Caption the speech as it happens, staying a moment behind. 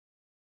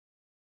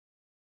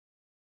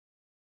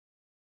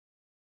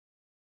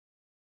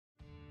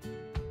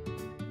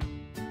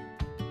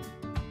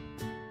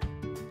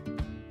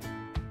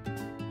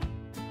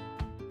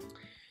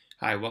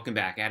Hi, welcome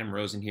back. Adam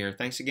Rosen here.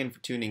 Thanks again for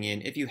tuning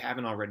in. If you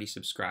haven't already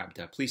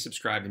subscribed, please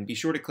subscribe and be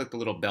sure to click the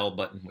little bell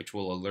button, which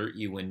will alert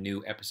you when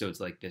new episodes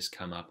like this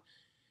come up.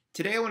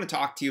 Today I want to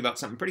talk to you about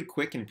something pretty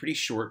quick and pretty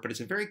short, but it's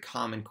a very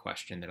common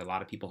question that a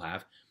lot of people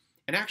have,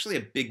 and actually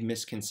a big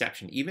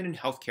misconception, even in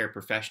healthcare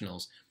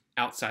professionals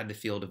outside the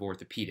field of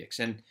orthopedics.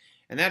 And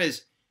that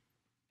is,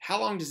 how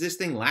long does this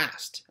thing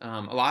last?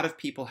 A lot of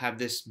people have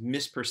this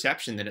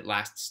misperception that it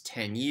lasts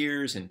 10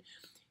 years and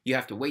you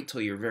have to wait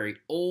till you're very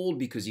old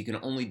because you can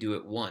only do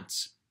it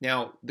once.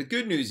 Now, the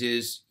good news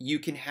is you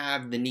can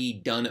have the knee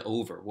done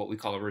over, what we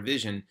call a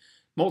revision,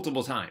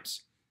 multiple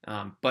times.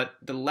 But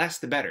the less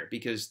the better,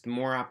 because the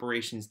more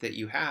operations that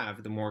you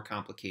have, the more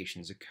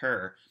complications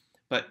occur.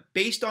 But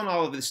based on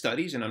all of the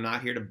studies, and I'm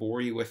not here to bore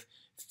you with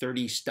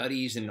 30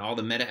 studies and all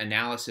the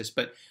meta-analysis,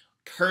 but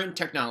current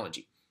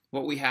technology,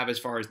 what we have as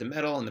far as the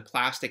metal and the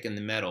plastic and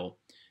the metal,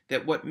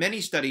 that what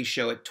many studies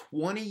show at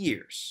 20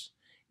 years,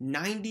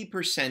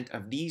 90%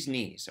 of these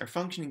knees are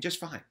functioning just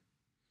fine.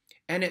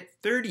 And at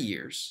 30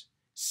 years,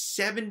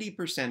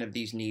 70% of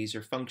these knees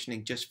are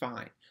functioning just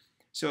fine.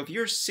 So if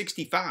you're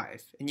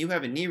 65 and you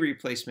have a knee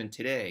replacement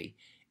today,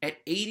 at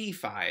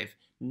 85,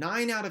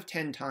 9 out of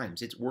 10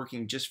 times it's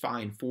working just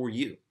fine for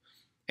you.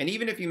 And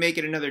even if you make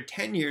it another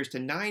 10 years to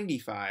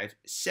 95,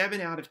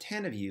 7 out of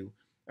 10 of you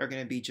are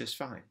going to be just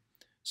fine.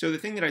 So the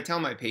thing that I tell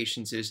my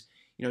patients is,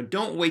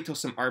 don't wait till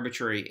some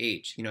arbitrary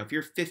age. If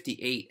you're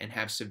 58 and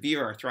have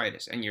severe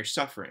arthritis and you're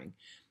suffering,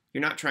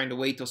 you're not trying to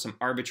wait till some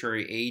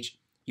arbitrary age.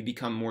 You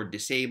become more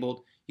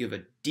disabled. You have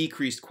a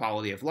decreased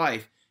quality of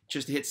life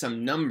just to hit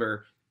some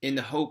number in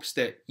the hopes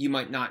that you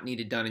might not need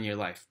it done in your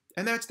life.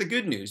 And that's the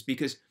good news,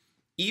 because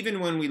even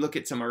when we look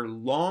at some of our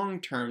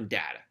long-term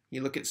data,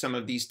 you look at some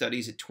of these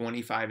studies at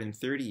 25 and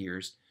 30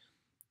 years,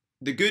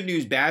 the good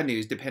news, bad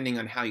news, depending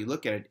on how you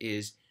look at it,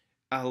 is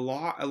a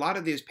lot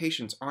of these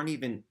patients aren't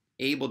even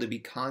able to be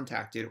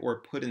contacted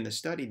or put in the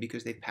study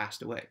because they've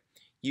passed away,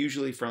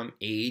 usually from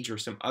age or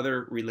some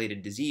other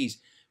related disease,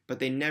 but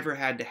they never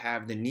had to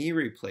have the knee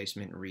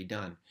replacement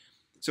redone.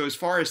 So as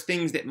far as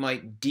things that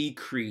might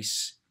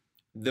decrease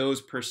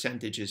those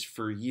percentages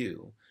for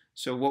you,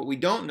 so what we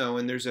don't know,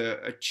 and there's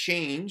a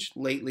change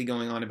lately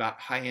going on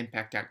about high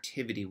impact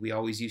activity. We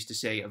always used to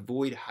say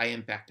avoid high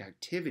impact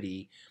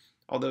activity,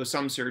 although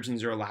some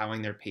surgeons are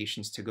allowing their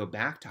patients to go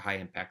back to high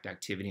impact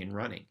activity and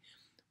running.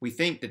 We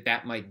think that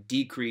that might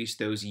decrease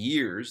those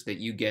years that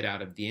you get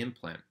out of the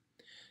implant.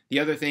 The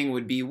other thing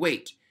would be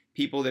weight.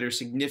 People that are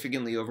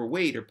significantly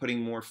overweight are putting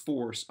more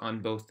force on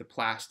both the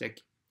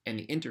plastic and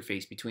the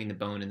interface between the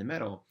bone and the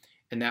metal,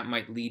 and that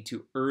might lead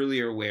to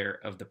earlier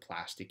wear of the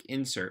plastic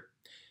insert.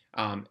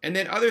 And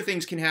then other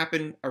things can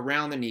happen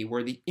around the knee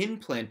where the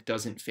implant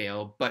doesn't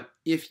fail, but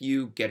if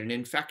you get an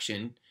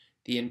infection,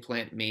 the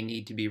implant may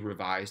need to be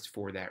revised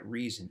for that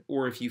reason.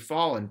 Or if you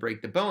fall and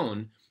break the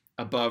bone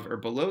above or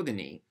below the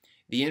knee,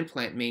 the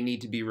implant may need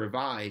to be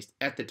revised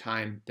at the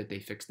time that they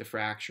fix the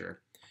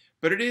fracture.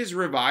 But it is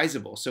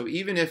revisable, so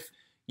even if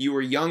you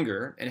were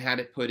younger and had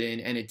it put in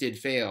and it did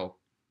fail,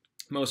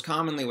 most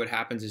commonly what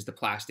happens is the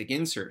plastic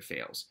insert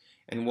fails.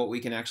 And what we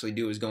can actually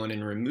do is go in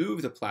and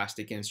remove the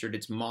plastic insert.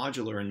 It's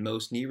modular in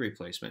most knee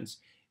replacements,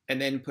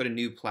 and then put a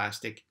new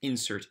plastic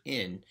insert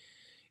in.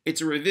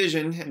 It's a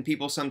revision, and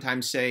people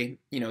sometimes say,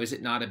 is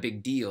it not a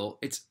big deal?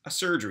 It's a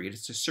surgery.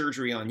 It's a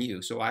surgery on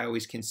you, so I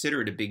always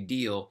consider it a big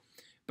deal.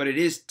 But it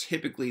is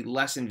typically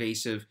less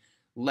invasive,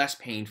 less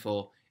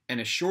painful, and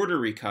a shorter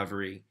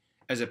recovery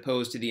as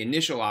opposed to the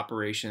initial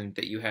operation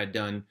that you had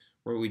done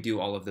where we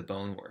do all of the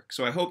bone work.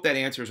 So I hope that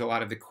answers a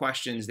lot of the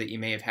questions that you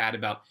may have had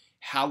about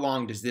how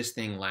long does this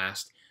thing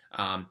last.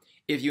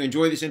 If you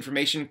enjoy this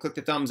information, click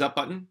the thumbs up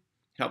button.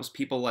 It helps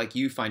people like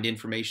you find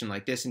information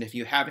like this. And if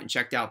you haven't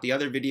checked out the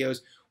other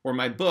videos or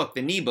my book,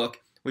 the knee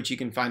book, which you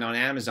can find on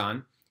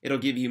Amazon, it'll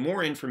give you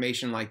more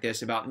information like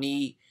this about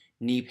knee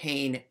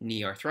pain,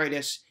 knee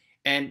arthritis,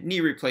 and knee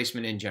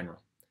replacement in general.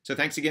 So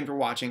thanks again for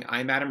watching.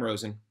 I'm Adam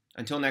Rosen.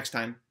 Until next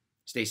time,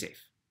 stay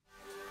safe.